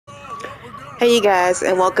Hey, you guys,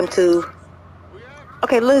 and welcome to.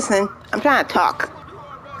 Okay, listen, I'm trying to talk. We'll do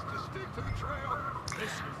our best to stick to the trail.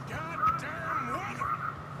 This goddamn weather.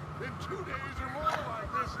 Been 2 days or more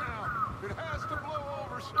like this now. It has to blow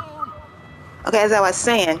over soon. Okay, as I was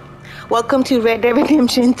saying, welcome to Red Dead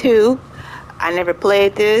Redemption 2. I never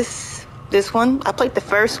played this one. I played the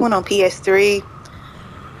first one on PS3.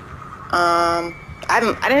 I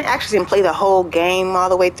didn't actually play the whole game all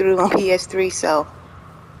the way through on PS3, so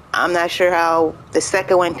I'm not sure how the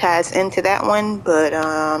second one ties into that one, but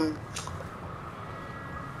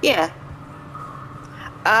yeah.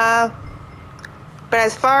 But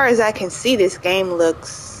as far as I can see, this game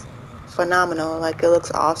looks phenomenal. Like, it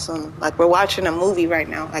looks awesome. Like, we're watching a movie right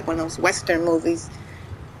now, like one of those Western movies.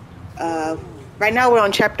 Right now we're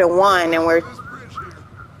on chapter 1, and we're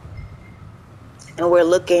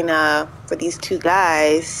looking for these two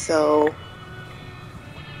guys. So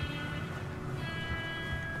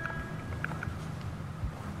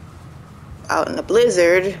out in the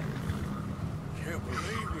blizzard. Can't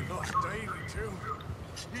believe we lost Davy too.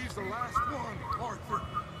 He's the last one, Arthur.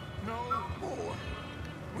 No more.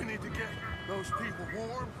 We need to get those people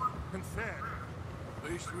warm and fed.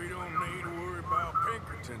 At least we don't need to worry about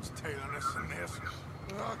Pinkertons tailing us in this.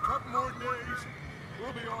 A couple more days,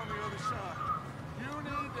 we'll be on the other side. You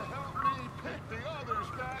need to help me pick the others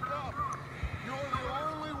back up. You're the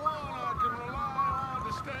only one I can rely on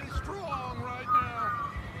to stay strong right now.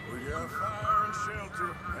 We got fire and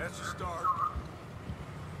shelter. That's a start.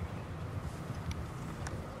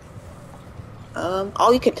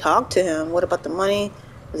 Oh, you could talk to him. What about the money?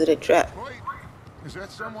 Was it a trap? Wait, is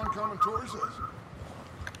that someone coming towards us?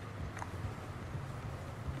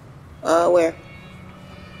 Where?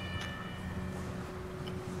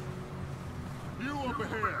 You up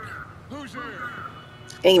ahead. Who's there?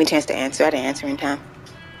 Didn't give me a chance to answer. I didn't answer in time.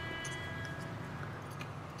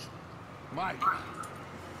 Mike.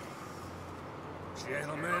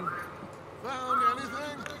 Gentlemen, Found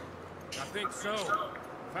anything? I think so.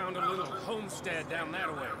 Found a little homestead down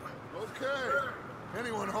that way. Okay.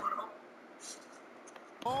 Anyone home?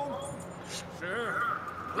 Sure.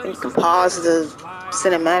 You can pause the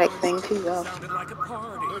cinematic thing too, though. Sounded like a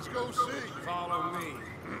party. Let's go see. Follow me.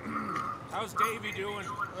 How's Davy doing?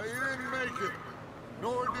 He didn't make it.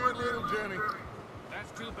 Nor did little Jenny.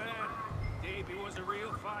 That's too bad. Davy was a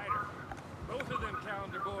real fighter. Both of them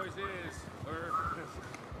calendar boys is, or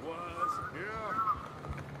was.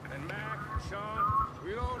 Yeah. And Mac, Sean,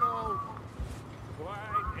 We don't know.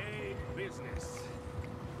 quite a business.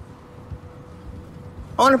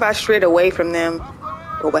 I wonder if I strayed away from them,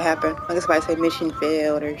 what would happen? I guess if I say mission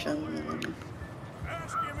failed or something.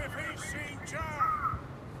 Ask him if he's seen John.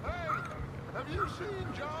 Hey, have you seen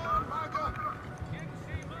John, Micah? Didn't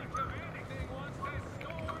see much of anything once this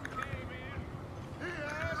storm came in. He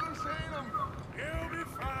hasn't seen him. He'll be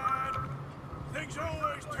fine. Things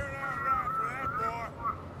always turn out right for that boy.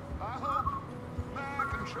 I hope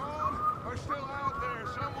Mac and Sean are still out there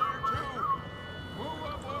somewhere, too. Move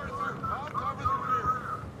up, Arthur. I'll cover the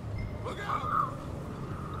rear. Look out!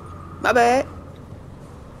 My bad.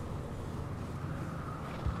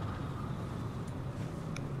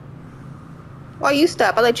 Why you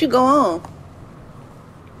stop? I let you go on.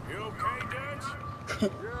 You okay, Dutch? Yeah,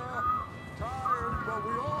 tired, but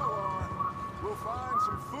we all are. We'll find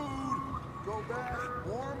some food, go back,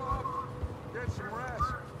 warm up, get some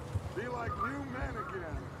rest. Be like new men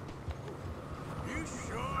again. You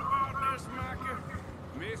sure about this, Micah?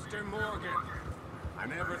 Mr. Morgan, I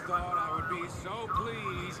never thought I would be so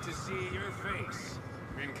pleased to see your face.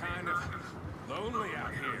 Been kind of lonely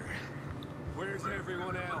out here. Where's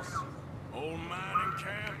everyone else? Old mining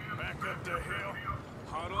camp, back up the hill.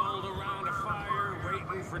 Huddled around a fire,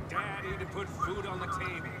 waiting for Daddy to put food on the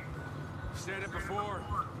table. Said it before,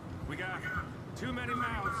 we got too many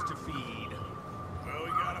mouths to feed. Well,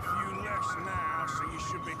 we got a few less now, so you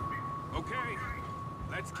should be... Okay,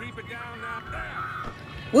 let's keep it down now.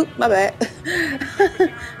 Whoop, my bad. Keep it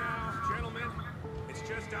down now, gentlemen. It's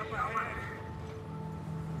just up ahead.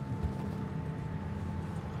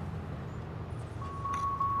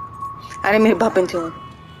 I didn't mean to bump into him.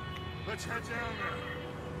 Let's head down there.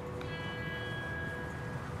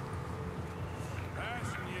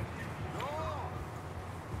 Passing you. Go on.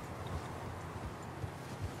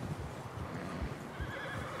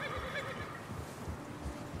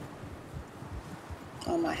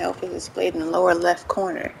 Oh, my health is displayed in the lower left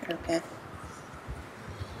corner. Okay.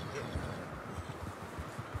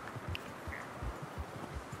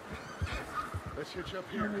 Let's hitch up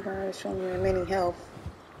Oh here. my God, it's showing me remaining health.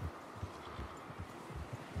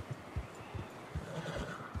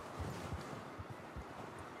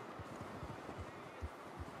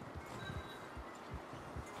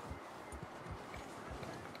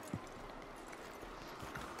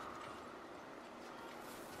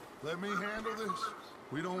 Let me handle this.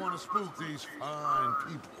 We don't want to spook these fine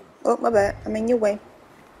people. Oh, my bad. I'm in your way.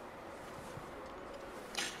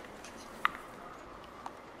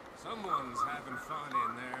 Someone's having fun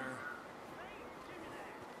in there.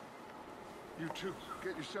 You two,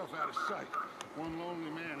 get yourself out of sight. One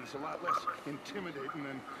lonely man is a lot less intimidating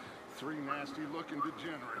than three nasty-looking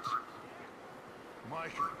degenerates.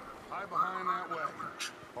 Micah, hide behind that wagon.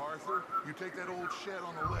 Arthur, you take that old shed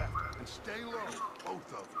on the left and stay low,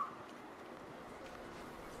 both of you.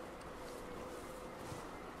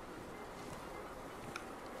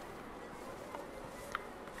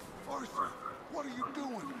 Arthur, what are you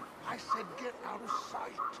doing? I said get out of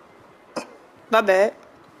sight. My bad.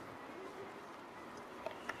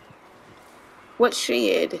 What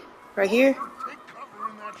shed? Right here? Take cover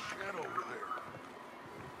in that shed over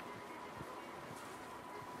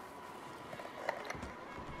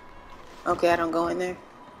there. Okay, I don't go in there.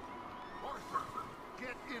 Arthur,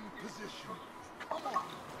 get in position. Come on.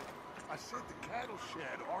 I said the cattle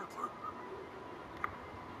shed, Arthur.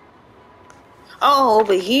 Oh,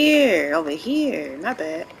 over here. Over here. Not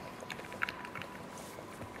bad.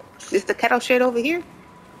 Is the cattle shed over here?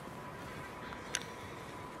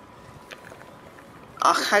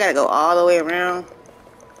 Oh, I gotta go all the way around.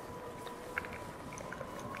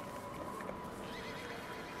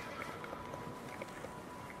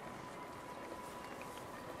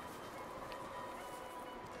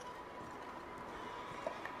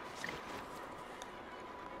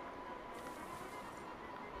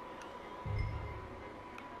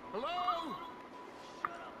 Hello?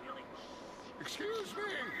 Excuse me.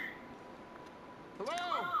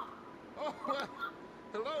 Hello? Oh, well,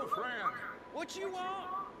 hello, friend. What you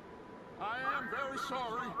want? I am very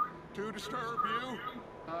sorry to disturb you.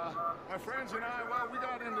 My friends and I, well, we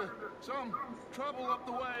got into some trouble up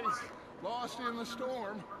the way, lost in the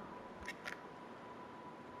storm.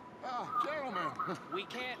 Gentlemen, We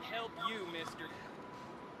can't help you, mister.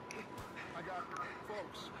 I got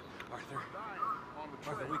folks Arthur, dying on the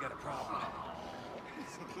trail. Arthur, we got a problem.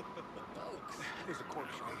 Folks, there's a corpse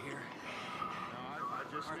right here. No, I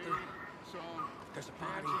just Arthur, need some there's a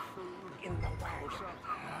fancy body food in the or wagon. something.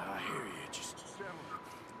 I hear you. Just Gentlemen,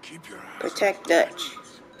 keep your eyes Protect Dutch.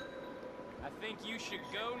 I think you should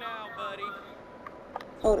go now, buddy.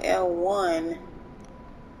 Hold L1.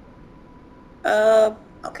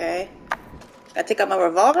 Okay. I take out my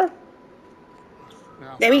revolver?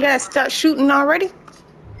 now, Then we gotta start shooting already?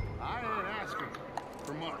 I ain't asking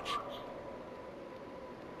for much.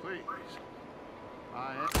 Please.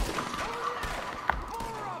 I am.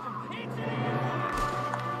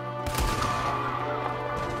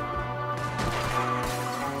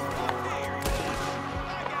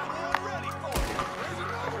 There's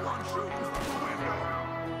another one shooting from the window.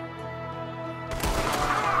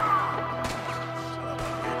 son of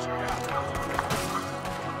a bitch.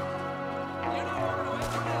 You know we're gonna wait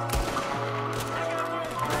for this. I got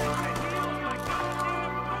one right to heal my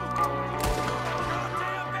goddamn boot.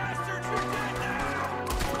 Goddamn bastards, you're dead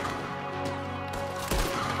now.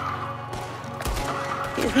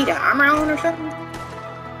 Is he got armor on or something?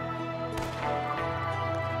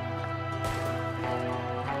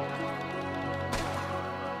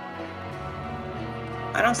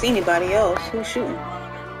 I don't see anybody else. Who's shooting?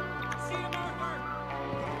 See him, Arthur?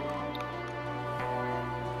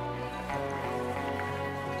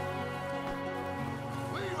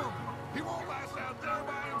 Leave him. He won't last out there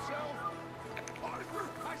by himself. Arthur,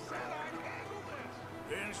 I said I'd handle this.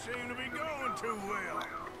 Didn't seem to be going too well.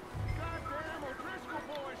 Goddamn O'Driscoll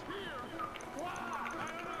boys here. Why? I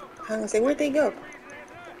don't know. I was gonna say, where'd they go?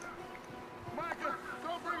 Micah,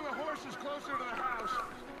 go bring the horses closer to the house.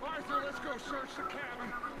 Arthur, let's go search the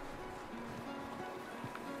cabin.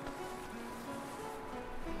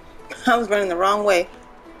 I was running the wrong way.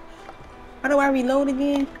 How do I reload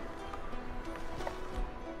again?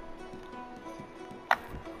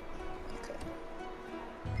 Okay.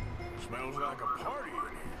 Smells like a party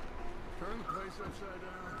in here. Turn the place upside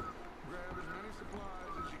down. Grab as many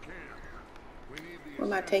supplies as you can. We need the What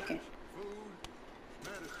am I taking? food,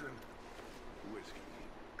 medicine, whiskey.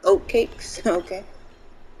 Oat cakes. Okay.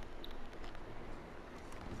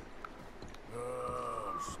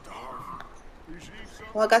 I'm starving. You should eat something.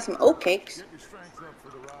 Well, I got some oat cakes. Get your strength up for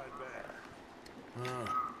the ride back.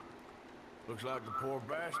 Looks like the poor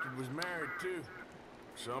bastard was married too.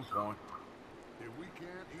 At some point. If we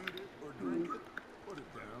can't eat it or drink it, put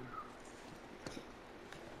it down.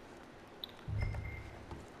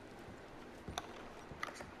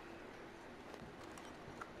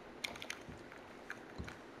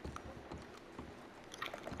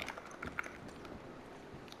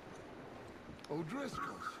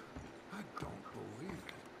 O'Driscoll's. I don't believe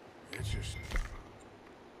it. just...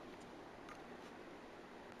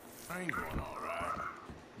 I ain't going all right.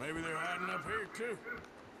 Maybe they're hiding up here, too.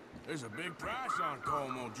 There's a big price on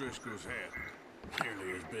Colm O'Driscoll's head.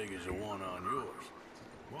 Nearly as big as the one on yours.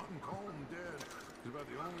 Wanting Colm dead is about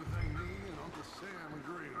the only thing me and Uncle Sam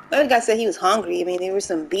agree on. The other guy said he was hungry. I mean, there was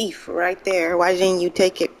some beef right there. Why didn't you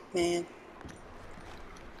take it, man?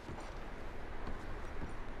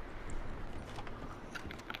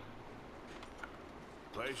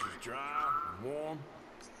 Place is dry and warm.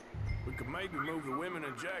 We could maybe move the women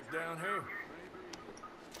and Jack down here.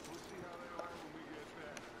 We'll see how they are when we get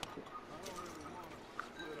back. I don't really want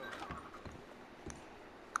to split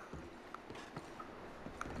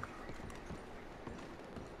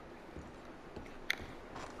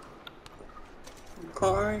up.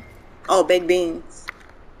 Corn. Oh, baked beans.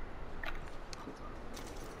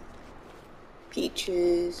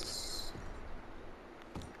 Peaches.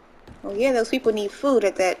 Oh yeah, those people need food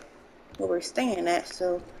at that where we're staying at,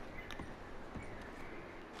 so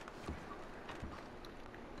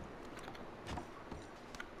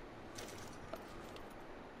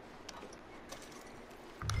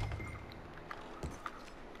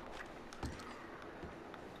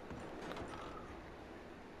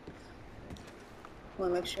I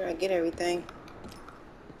want to make sure I get everything.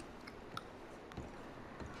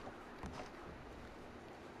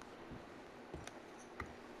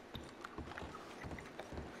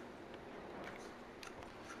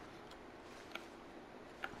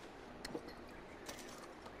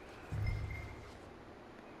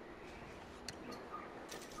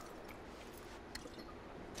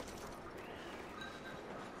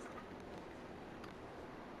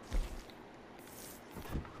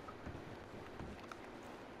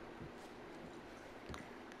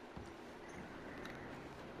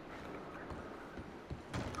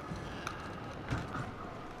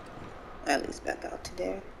 At least back out to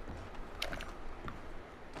there.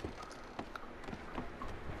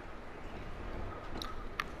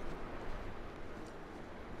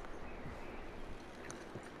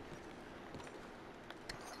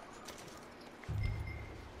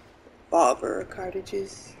 Revolver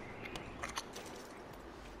cartridges.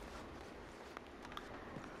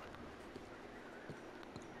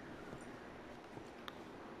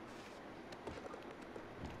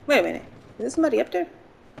 Wait a minute. Is there somebody up there?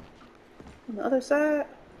 On the other side?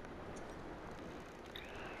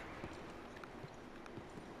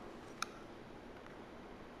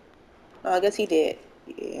 Oh, I guess he did.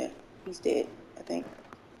 Yeah, he's dead, I think.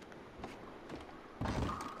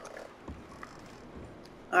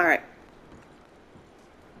 Alright.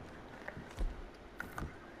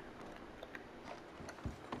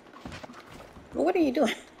 Well, what are you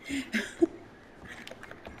doing?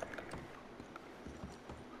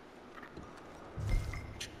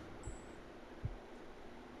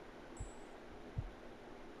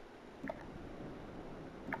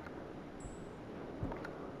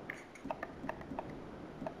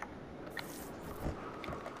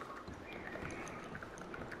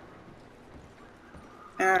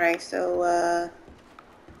 Alright, so, oh,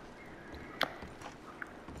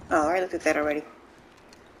 I already looked at that already.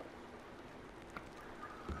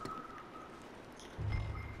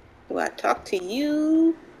 Do I talk to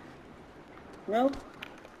you? No?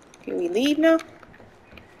 Can we leave now?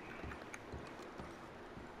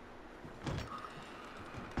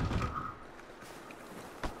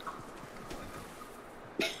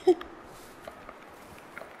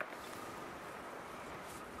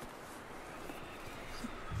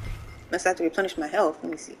 Must have to replenish my health.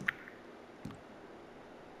 Let me see.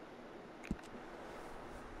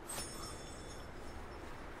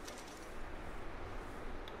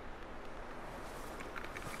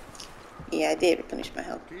 Yeah, I did replenish my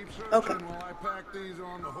health. Keep searching Okay. while I pack these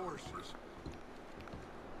on the horses.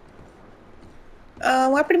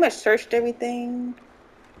 Well, I pretty much searched everything.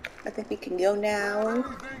 I think we can go now.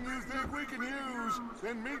 Anything you think we can use,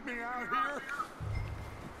 then meet me out here.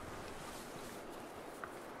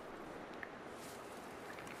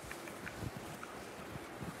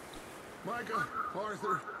 Micah,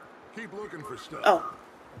 Arthur, keep looking for stuff. Oh,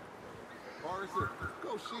 Arthur,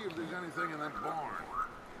 go see if there's anything in that barn.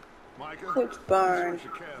 Micah, which barn? search the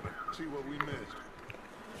cabin, see what we missed.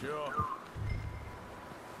 Sure.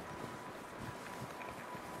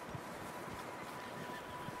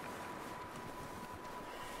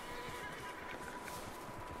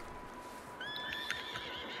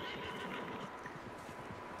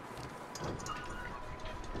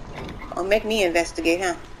 Oh, make me investigate,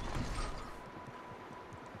 huh?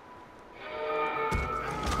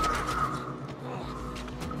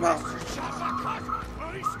 Wow.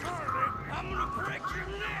 Well, he started. I'm gonna break your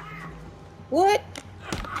neck. What?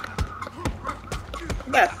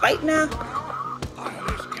 You gotta fight now?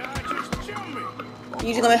 This guy just jumped me.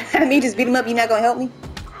 You just gonna have me just beat him up? You not gonna help me?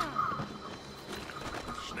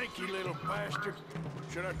 Sneaky little bastard.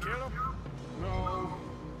 Should I kill him? No.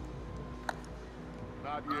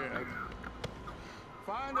 Not yet.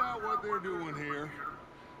 Find out what they're doing here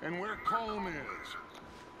and where Colm is.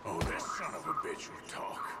 Oh, that son of a bitch will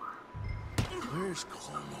talk. Where's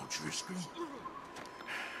Colm O'Driscoll?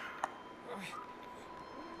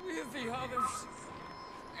 With the others.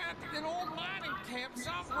 At an old mining camp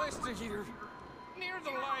southwest of here. Near the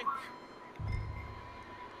lake.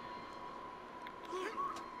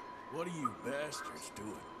 What are you bastards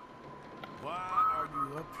doing? Why are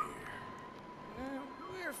you up here?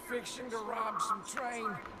 We're fixing to rob some train.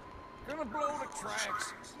 Gonna blow the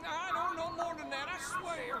tracks. No, I don't know more than that, I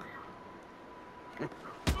swear.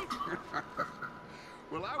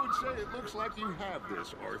 Well, I would say it looks like you have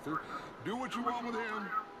this, Arthur. Do what you want with him.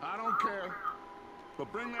 I don't care. But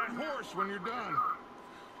bring that horse when you're done.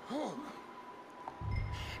 Oh.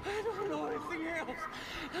 I don't know anything else.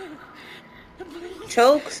 Please,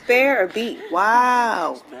 Choke, spare, or beat?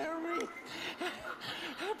 Wow. spare me.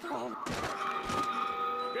 I promise.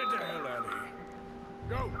 Get the hell out of here.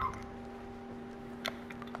 Go.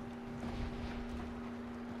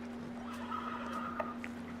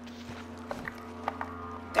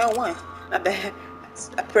 L1. My bad.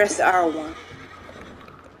 I pressed R1.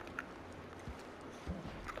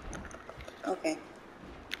 Okay.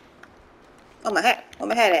 Oh, my hat. Where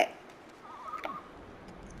my hat at?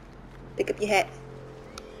 Pick up your hat.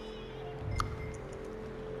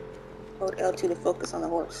 Hold L2 to focus on the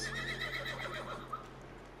horse.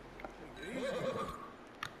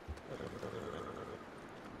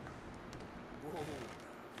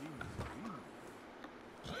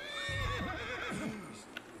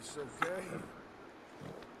 It's okay.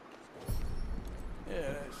 Yeah,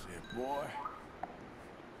 that's it, boy.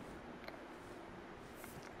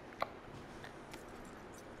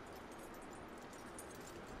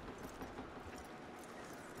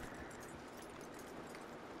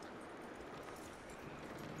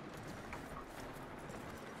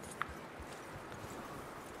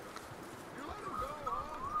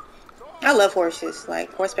 I love horses.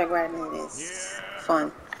 Like, horseback riding is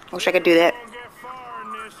fun. I wish I could do that. Don't get far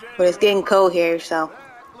in this, But it's getting cold here, so.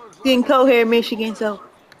 Getting cold here in Michigan, so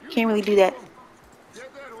can't really do that.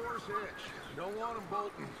 Get that horse hitched. Don't want him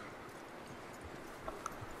bolting.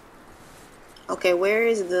 Okay, where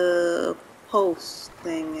is the post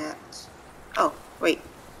thing at? Oh, wait,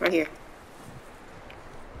 right here.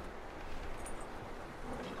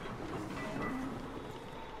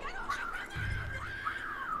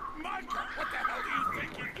 Micah, what the hell do you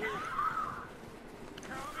think you're doing?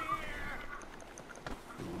 Come here.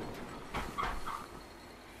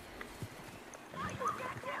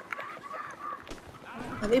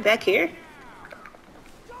 Are they back here?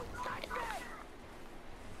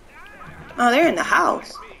 Oh, they're in the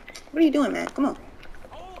house. What are you doing, man? Come on.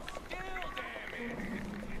 Hold still, damn it.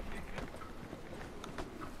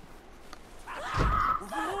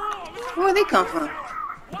 Where they come from?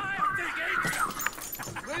 Wild thing, ain't you?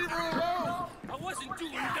 Leave her alone. I wasn't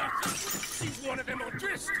doing nothing. She's one of them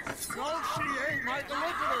O'Driscolls. No, she ain't, Michael.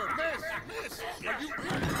 Look at her. Miss, are you...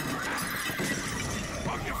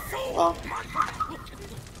 Fucking fool. Oh,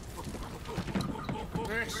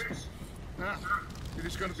 Miss, now, it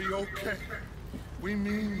is gonna be okay. We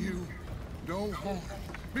mean you no harm.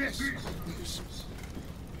 Miss,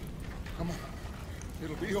 come on.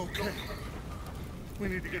 It'll be okay. We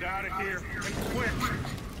need to get out of here, and quick.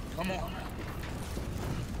 Come on.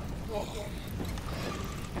 Oh.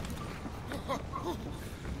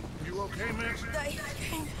 You okay, miss? They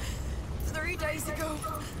came 3 days ago.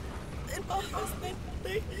 And my husband,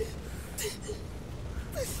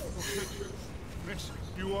 Miss,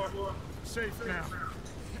 you are safe now.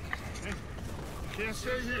 You can't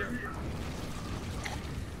stay here.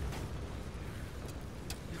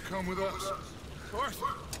 You come with us.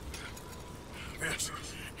 Arthur. Yes,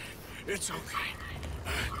 it's okay.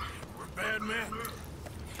 We're bad men.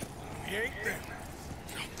 We ain't them.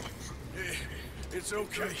 It's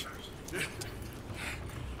okay.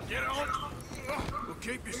 Get on. We'll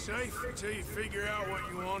keep you safe until you figure out what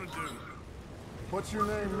you want to do. What's your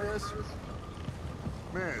name, miss?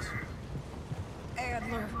 Miss.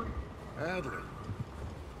 Adler, Adler.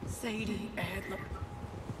 Sadie Adler,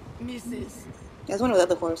 Mrs. that's one of the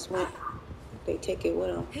other horsemen. They take it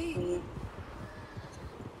with them.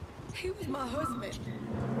 He was my husband.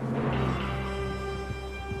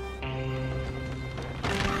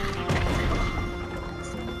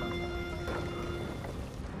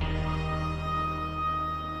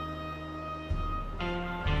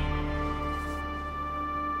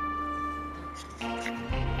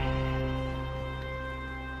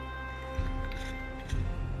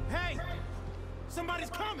 Somebody's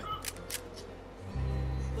coming!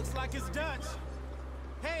 Looks like it's Dutch.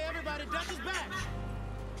 Hey, everybody, Dutch is back!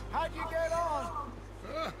 How'd you get on?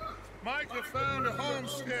 Micah found a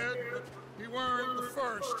homestead, but he weren't the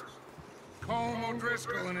first. Colm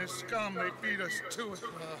O'Driscoll and his scum, they beat us to it.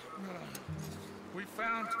 We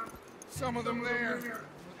found some of them there, but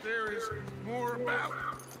there is more about.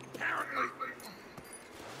 Apparently,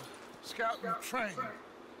 scouting the train.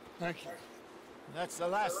 Thank you. That's the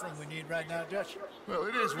last thing we need right now, Dutch. Well,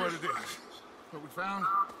 it is what it is. But we found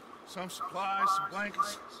some supplies, some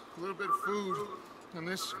blankets, a little bit of food, and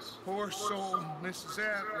this poor soul, Mrs.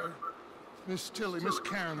 Adler, Miss Tilly, Miss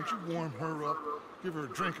Karen, would you warm her up? Give her a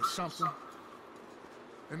drink or something?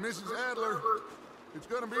 And Mrs. Adler, it's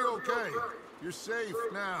gonna be okay. You're safe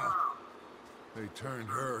now. They turned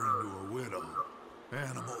her into a widow.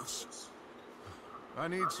 Animals. I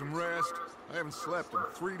need some rest. I haven't slept in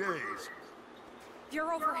 3 days.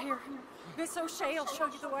 You're over here. Miss O'Shea will show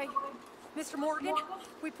you the way. Mr. Morgan,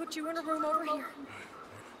 we put you in a room over here.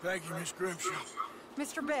 Thank you, Miss Grimshaw.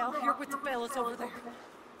 Mr. Bell, you're with the fellas over there.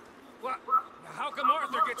 What? How come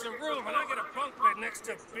Arthur gets a room and I get a bunk bed next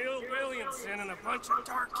to Bill Williamson and a bunch of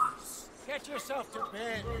darkies? Get yourself to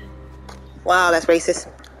bed. Wow, that's racist.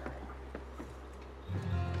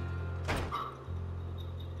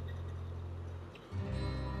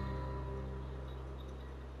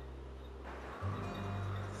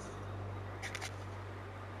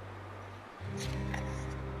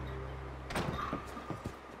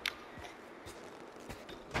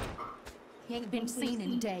 He ain't been seen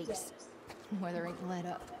in days. Weather ain't let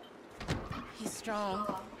up. He's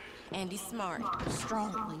strong, and he's smart.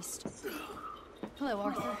 Strong, at least. Hello,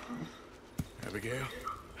 Arthur. Abigail?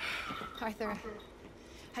 Arthur,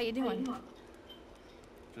 how you doing?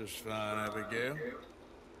 Just fine, Abigail.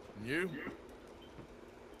 And you?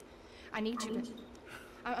 I need you to...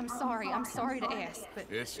 I'm sorry to ask, but...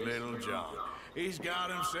 It's little John. He's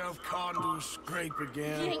got himself caught into a scrape he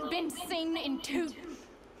again. ain't been seen in two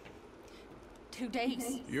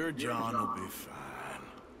days. Your John will be fine.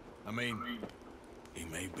 I mean, he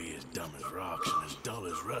may be as dumb as rocks and as dull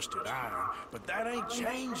as rusted iron, but that ain't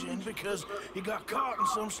changing because he got caught in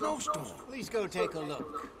some snowstorm. Please go take a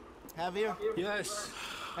look. Javier? Yes.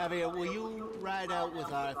 Javier, will you ride out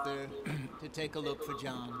with Arthur to take a look for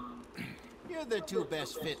John? You're the two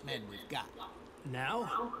best fit men we've got.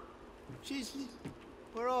 Now?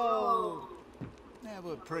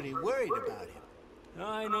 We're pretty worried about him.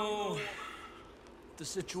 I know. The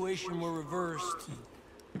situation were reversed.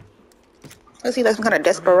 Was he like some kind of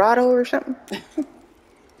desperado or something?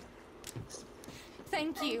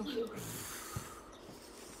 Thank you.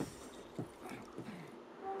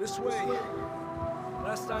 This way.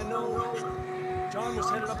 Last I know, John was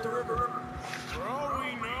headed up the river. For all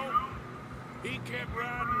we know, he kept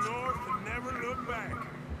riding north and never looked back.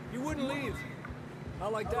 He wouldn't leave.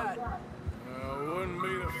 Not like that. Well, wouldn't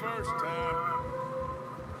be the first time.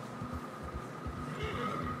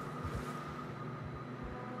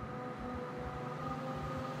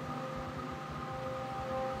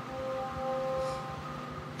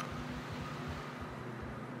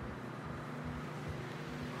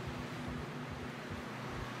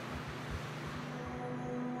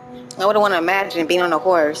 I wouldn't want to imagine being on a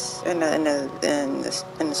horse in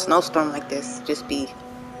the snowstorm like this. Just be,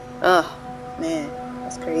 oh man,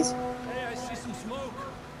 that's crazy. Hey, I see some smoke.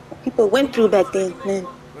 What people went through back then, man.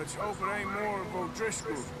 Let's hope it ain't more of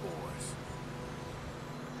O'Driscoll's boys.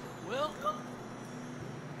 Well,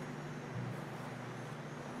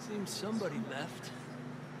 seems somebody left.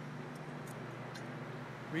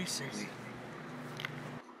 Recently.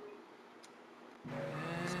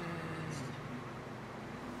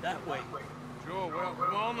 That way. Sure, well,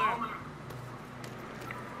 come on then.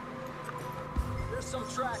 There's some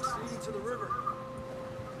tracks leading to the river.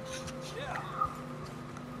 Yeah.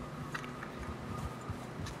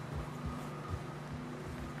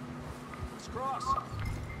 Let's cross.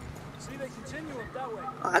 See, they continue up that way.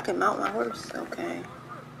 Oh, I can mount my horse. Okay. It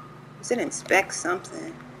said inspect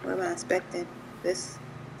something. What am I inspecting? This?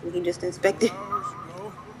 He just inspected. Hours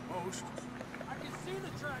ago, most. I can see the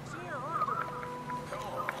tracks here, Arthur. Come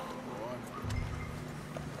on, boy.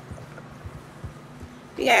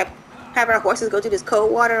 We gotta have our horses go through this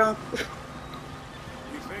cold water on. You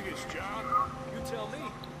think it's John? You tell me.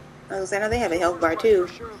 I was saying, I know they have a health bar too.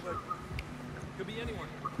 For sure, but could be anyone.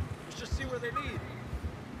 Let's just see where they lead.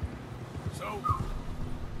 So,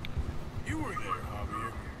 you were there,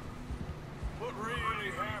 Javier. What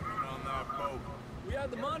really happened on that boat? We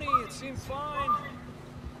had the money, it seemed fine.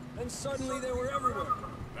 Then suddenly they were everywhere.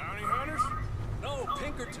 Bounty hunters? No,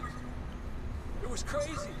 Pinkertons. It was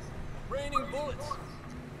crazy. Raining bullets.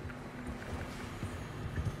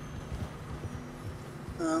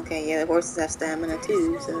 Okay, yeah, the horses have stamina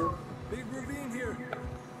too, so. Big ravine here.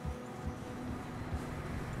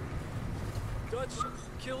 Dutch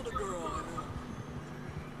killed a girl in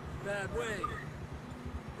a bad way.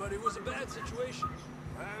 But it was a bad situation.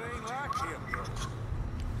 That ain't like him, though.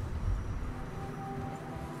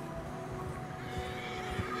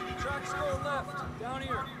 Tracks go left, down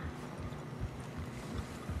here.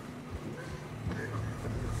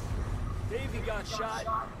 Davey got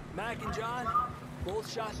shot. Mac and John,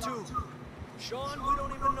 both shot too. Sean, we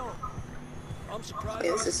don't even know. I'm surprised.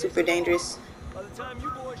 Yeah, this is super dangerous. By the time you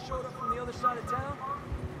boys showed up from the other side of town,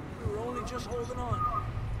 we were only just holding on.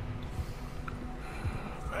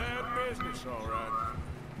 Bad business, all right.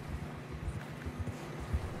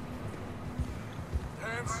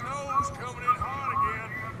 Damn snow's coming in hard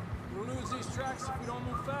again. We'll lose these tracks if we don't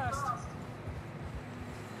move fast.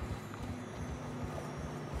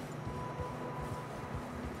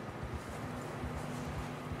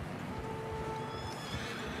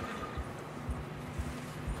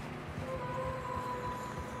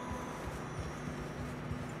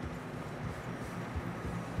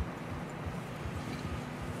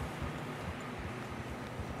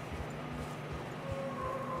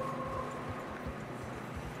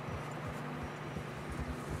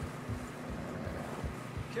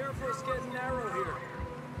 Careful, it's getting narrow here.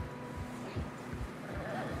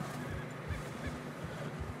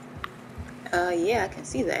 Yeah, I can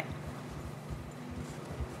see that.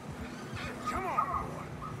 Come on,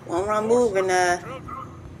 One wrong move and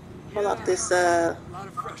pull off this A lot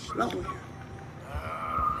of fresh snow mountain. here.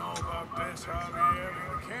 I don't know about this, Javier.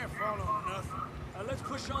 We can't follow nothing. Let's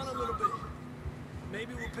push on a little bit.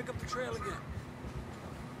 Maybe we'll pick up the trail again.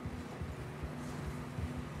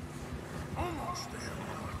 Almost there.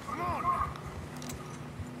 Come on now.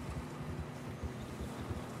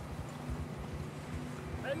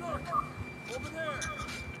 Hey, look! Over there!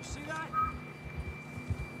 You see that?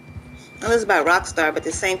 I was about Rockstar, but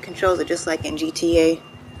the same controls are just like in GTA.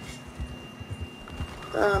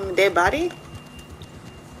 Dead body?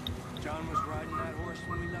 John was riding that horse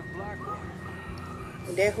when we left Blackwater.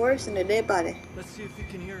 The dead horse and the dead body. Let's see if he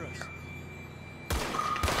can hear us.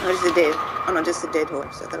 Oh, just a dead. Oh no, just a dead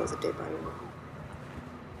horse. I thought it was a dead body.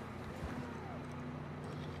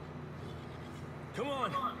 Come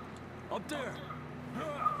on! Up there!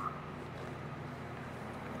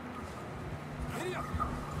 Giddy up!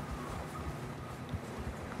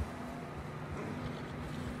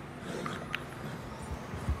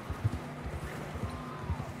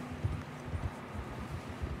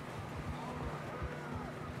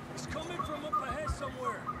 It's coming from up ahead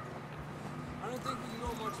somewhere. I don't think we can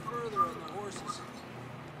go much further on the horses.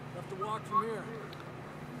 We'll have to walk from here.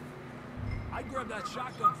 I'd grab that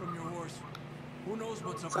shotgun from your horse. Who knows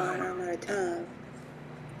what's up So ahead? I'm out of time.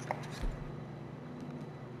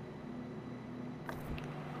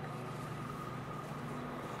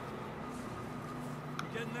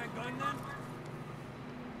 Getting that gun then?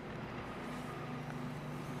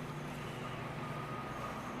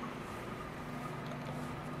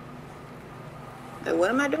 Wait, what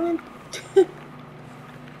am I doing? Grab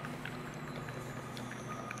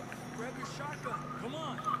your shotgun. Come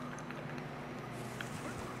on.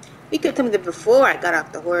 You could tell me that before I got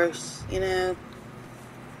off the horse, you know.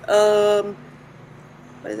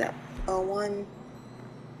 What is that? Oh, one.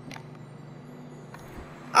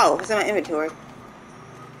 Oh, it's in my inventory.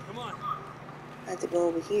 Come on. I have to go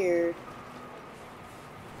over here.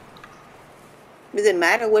 Does it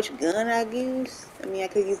matter which gun I use? I mean, I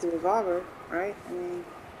could use the revolver, right? I mean,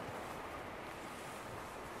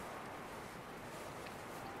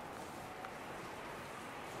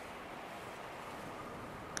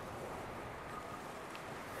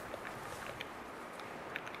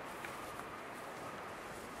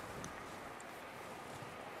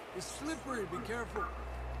 It's slippery. Be careful.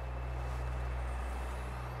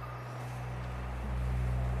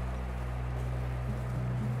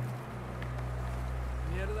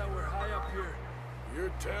 Nieta, that we're high up here.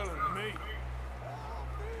 You're telling me.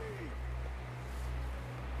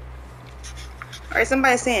 all right.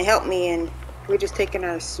 Somebody's saying help me, and we're just taking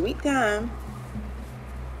our sweet time.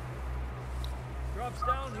 Drops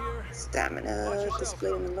down here. Stamina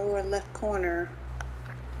displayed in the lower left corner.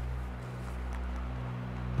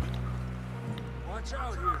 Watch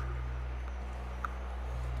out here.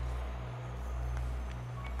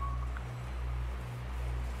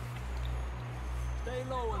 Stay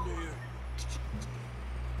low under here.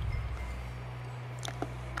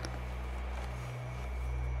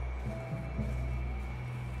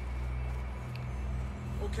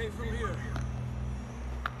 Okay, from here.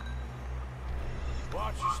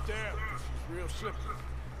 Watch your step. This is real slippery.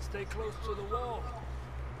 Stay close to the wall.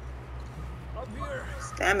 Up here.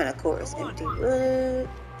 Stamina course, Come on. empty wood.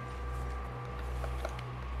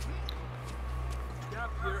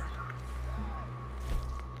 Gap here.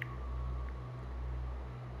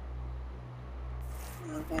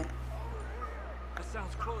 Okay. That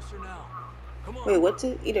sounds closer now. Come on. Wait, what's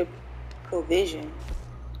it? Either provision.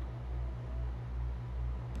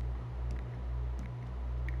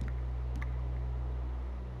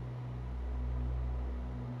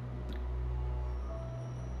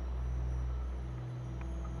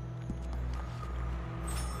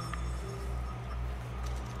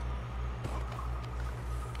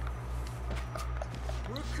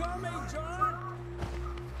 We're coming, John.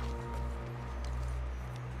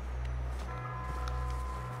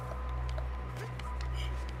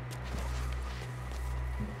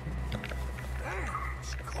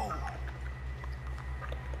 It's cold.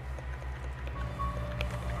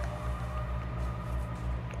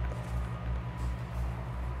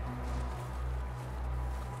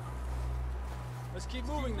 Let's keep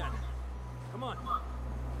moving then. Come on.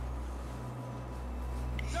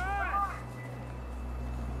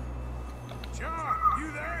 John,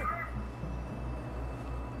 you there?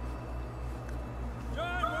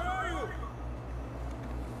 John, where are you?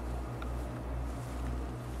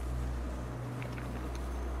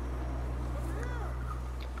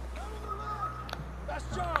 That's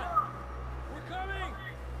John. We're coming.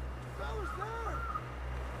 Fellas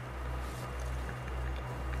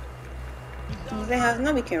there. They have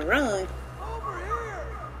no, we can run. Over here.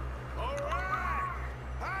 All right.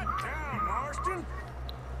 Hot down, Marston.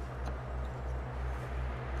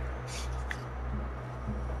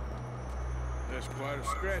 That's quite a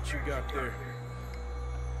scratch you got there.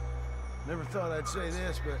 Never thought I'd say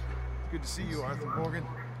this, but good to see you, Arthur Morgan.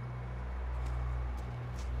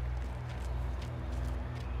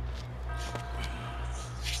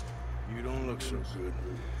 You don't look so good.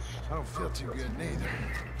 I don't feel too good neither.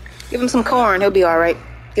 Give him some corn. He'll be all right.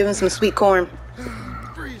 Give him some sweet corn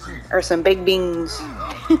Freezing. or some baked beans.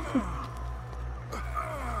 Don't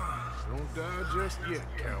die just yet,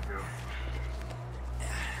 cowboy.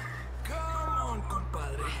 Come on,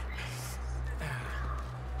 compadre.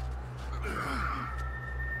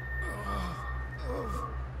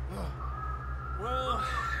 Well,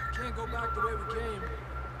 can't go back the way we came.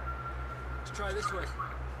 Let's try this way.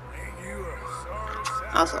 Ain't you a sorry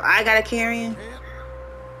sap? Also, I gotta carry him. Can't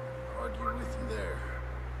argue with you there.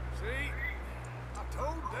 See? I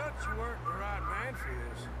told Dutch you weren't the right man for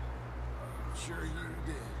this. I'm sure you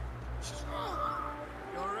did.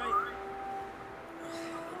 You all right?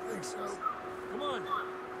 I think so. Come on.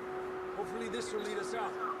 Hopefully this will lead us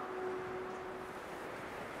out.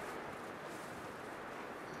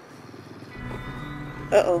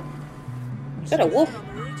 Uh-oh. Is that a wolf?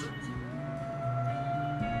 On the ridge?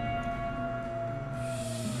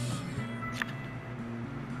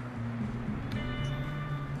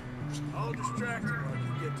 I'll distract him while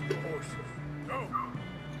you get to the horses. Go!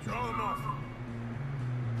 Draw them off.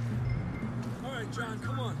 All right, John,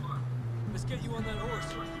 come on. Let's get you on that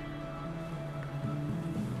horse.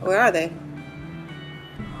 Where are they?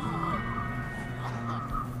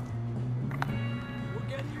 We're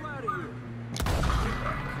getting you out of here.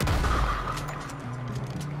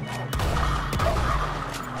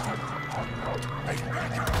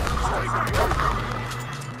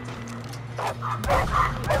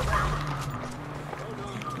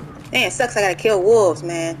 Man, it sucks I gotta kill wolves,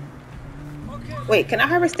 man. Okay. Wait, can I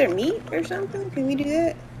harvest their meat or something? Can we do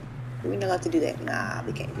that? Do we know how to do that? Nah,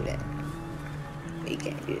 we can't do that. We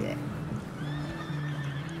can't do that.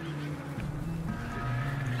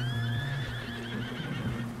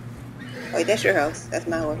 Wait, that's your house. That's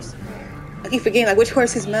my horse. I keep forgetting, like, which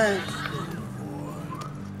horse is mine?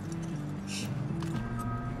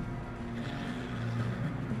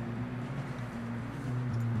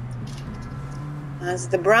 That's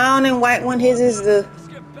the brown and white one. His is the, Let's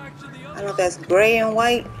get back to the I other. don't know if that's gray and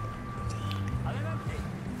white. Adelante.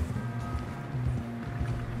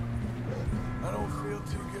 I don't feel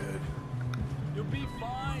too good. You'll be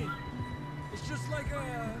fine. It's just like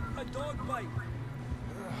a dog bite.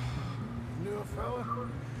 Knew a fella?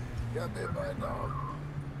 Got bit by a dog.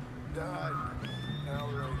 Died. An hour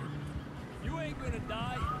later. You ain't gonna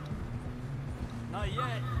die. Not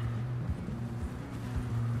yet.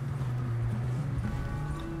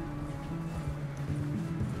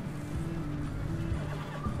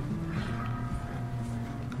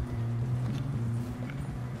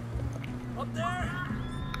 Up there?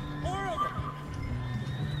 More of them!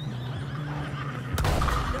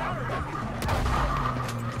 Get out of here!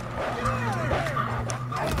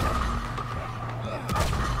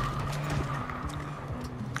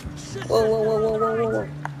 Shit, Whoa, whoa, whoa, whoa, whoa, whoa, whoa.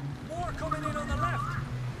 more coming in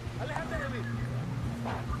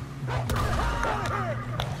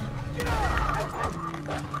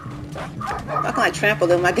might trample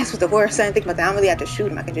them. I guess with the horse, I didn't think about that. I don't really have to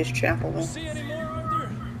shoot him. I can just trample You him. see any more, Arthur?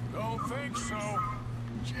 Don't think so.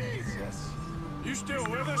 Jesus. You still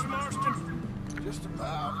with us, Marston? Just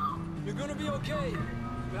about. You're gonna be okay.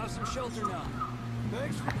 We have some shelter now.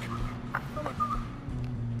 Thanks for coming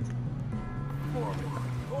for me.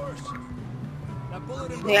 Of course. That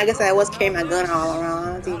bullet in Yeah, I guess I was now carrying my gun lives. all around.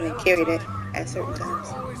 I don't Got a even hell of carried it time. at certain Arthur times.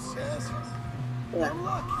 always says Yeah. I'm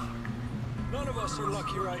lucky. None of us are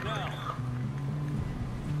lucky right now.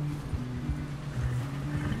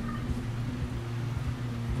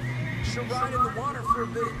 Should ride in the water for a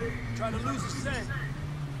bit. Try to lose the scent.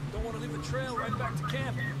 Don't want to leave a trail right back to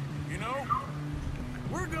camp. You know,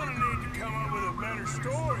 we're gonna need to come up with a better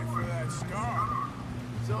story for that scar.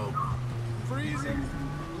 So, freezing,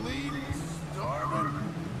 bleeding, starving,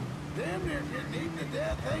 damn near getting eaten to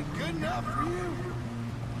death ain't good enough for you.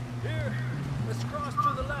 Here, let's cross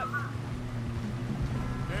to the left.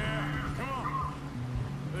 Yeah, come on.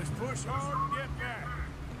 Let's push hard and get back.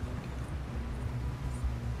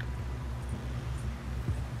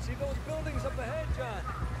 See those buildings up ahead, John?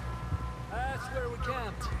 That's where we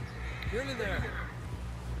camped. Nearly there.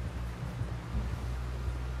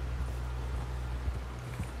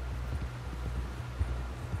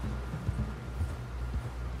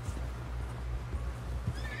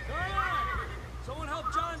 Come on! Someone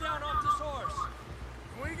help John down off this horse.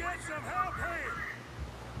 Can we get some help here?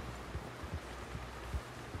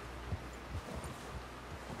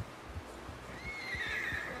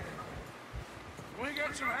 Can we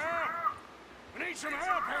get some help? We need some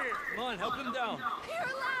help here. Come on, help him down. You're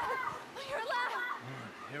alive! You're alive!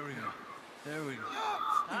 Here we go. There we go.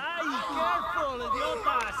 Ay, careful,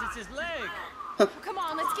 idiotas. It's his leg. Come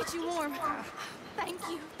on, let's get you warm. Thank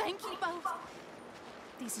you both.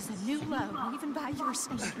 This is a new low, even by your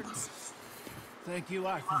standards. Thank you,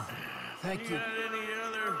 Arthur. Thank you. Got any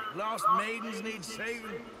other lost maidens need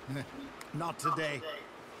saving? Not today.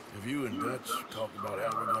 Have you and Dutch talked about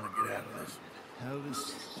how we're gonna get out of this? I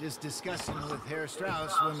was just discussing with Herr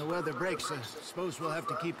Strauss when the weather breaks. I suppose we'll have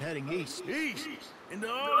to keep heading east. East?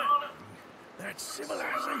 Into all that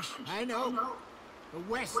civilization? I know. The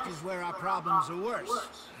west is where our problems are worse.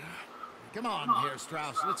 Come on, Herr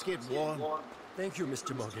Strauss, let's get warm. Thank you,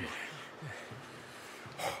 Mr. Morgan.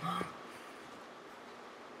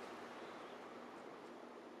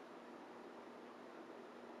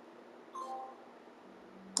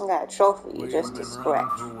 I got a trophy We've just been to running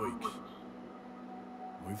scratch. for weeks.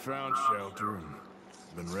 We found shelter and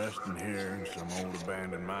been resting here in some old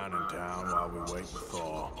abandoned mining town while we wait to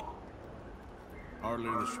thaw. Hardly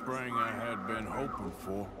the spring I had been hoping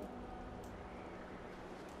for.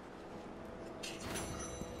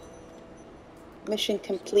 Mission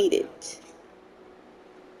completed.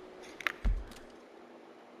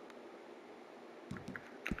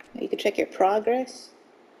 You can check your progress.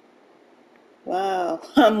 Wow,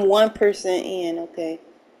 I'm 1% in. Okay,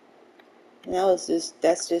 and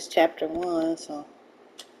that's just chapter 1. So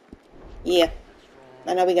yeah,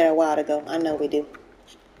 I know we got a while to go. I know we do.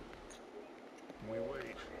 We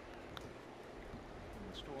wait.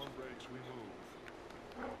 When the storm breaks, we move.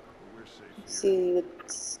 But we're safe here. See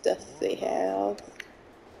what stuff they have.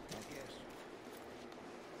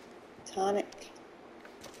 Tonic.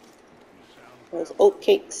 Those oat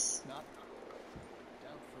cakes.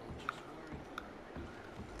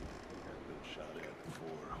 Shot at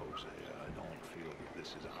before, Jose. I don't feel that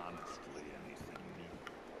this is honestly anything new.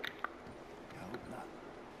 I hope not.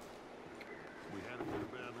 We had a bit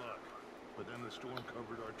of bad luck, but then the storm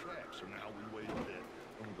covered our tracks, so now we wait a bit,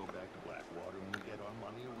 and we go back to Blackwater, and we get our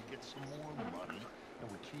money, and we get some more money, and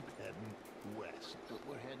we keep heading west. But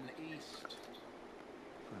we're heading east.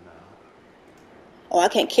 For now. Oh, I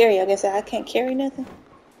can't carry. I guess I can't carry nothing.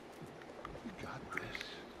 We got this.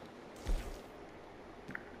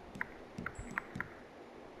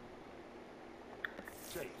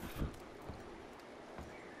 Safe.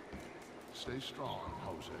 Stay strong,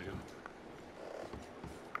 Jose.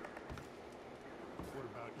 What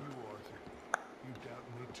about you, Arthur? You doubt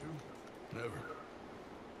me too? Never.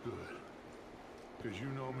 Good. Because you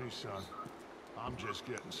know me, son. I'm just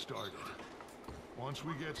getting started. Once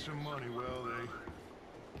we get some money, well,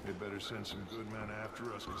 they better send some good men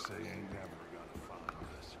after us, because they ain't never gonna find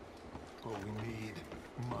us. But we need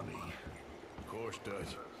money. Of course,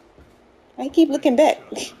 Dutch. I keep looking back.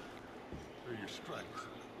 They're your strength.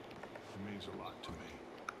 It means a lot to me.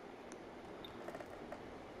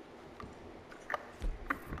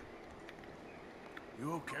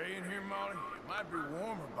 You okay in here, Molly? It might be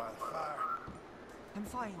warmer by the fire. I'm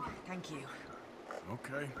fine, thank you.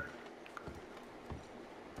 Okay.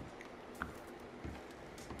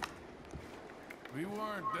 We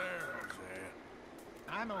weren't there, Jose.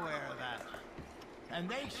 I'm aware of that. And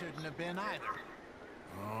they shouldn't have been either.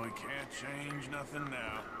 Oh, we can't change nothing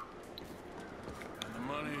now. And the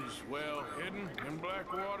money's well hidden in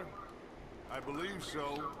Blackwater? I believe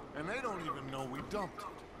so, and they don't even know we dumped it.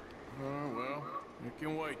 Oh, well, it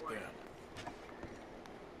can wait then.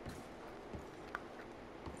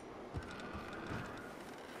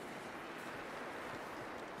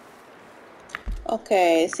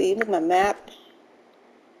 Okay, see, look at my map.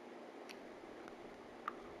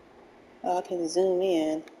 Oh, I can zoom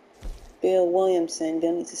in. Bill Williamson,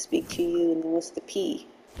 Bill needs to speak to you. And then what's the P?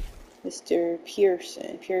 Mr.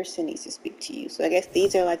 Pearson. Pearson needs to speak to you. So I guess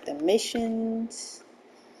these are like the missions.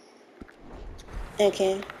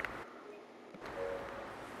 Okay.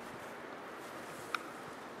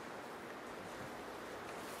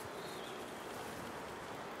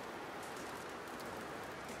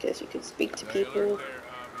 Guess you can speak to Hey, people. look there,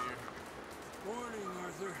 Javier. Morning,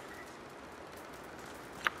 Arthur.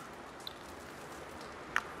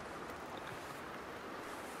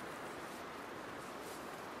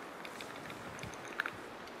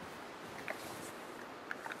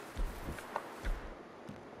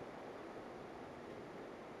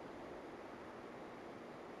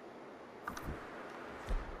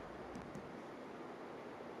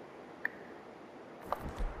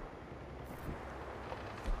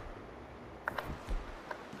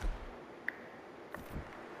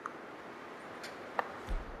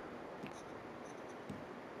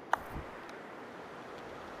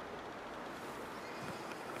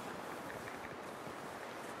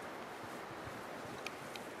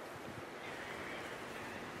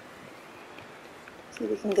 So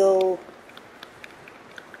we can go.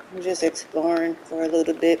 I'm just exploring for a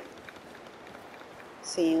little bit.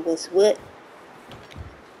 Seeing what's what.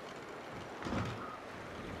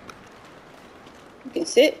 You can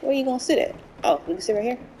sit? Where are you gonna sit at? Oh, you can sit right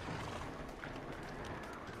here?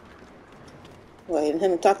 Well,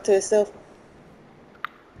 him talk to himself?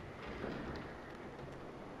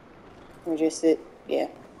 Or just sit? Yeah.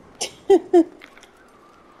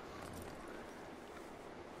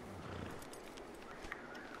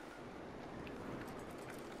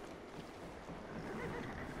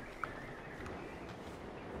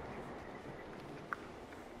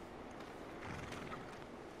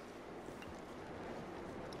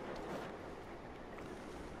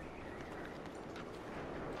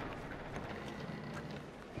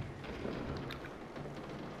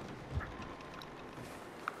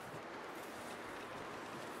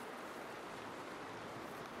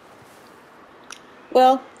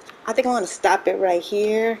 Well, I think I want to stop it right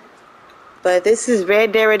here. But this is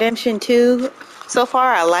Red Dead Redemption 2. So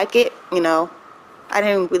far, I like it. You know, I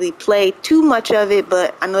didn't really play too much of it,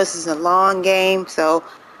 but I know this is a long game, so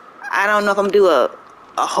I don't know if I'm gonna do a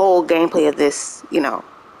whole gameplay of this, you know.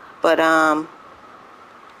 But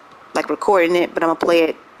like recording it, but I'm gonna play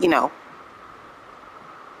it, you know.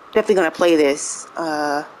 Definitely gonna play this.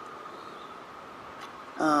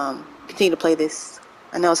 Continue to play this.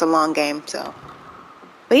 I know it's a long game, so.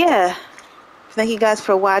 But yeah, thank you guys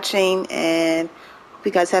for watching, and hope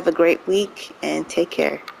you guys have a great week, and take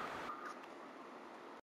care.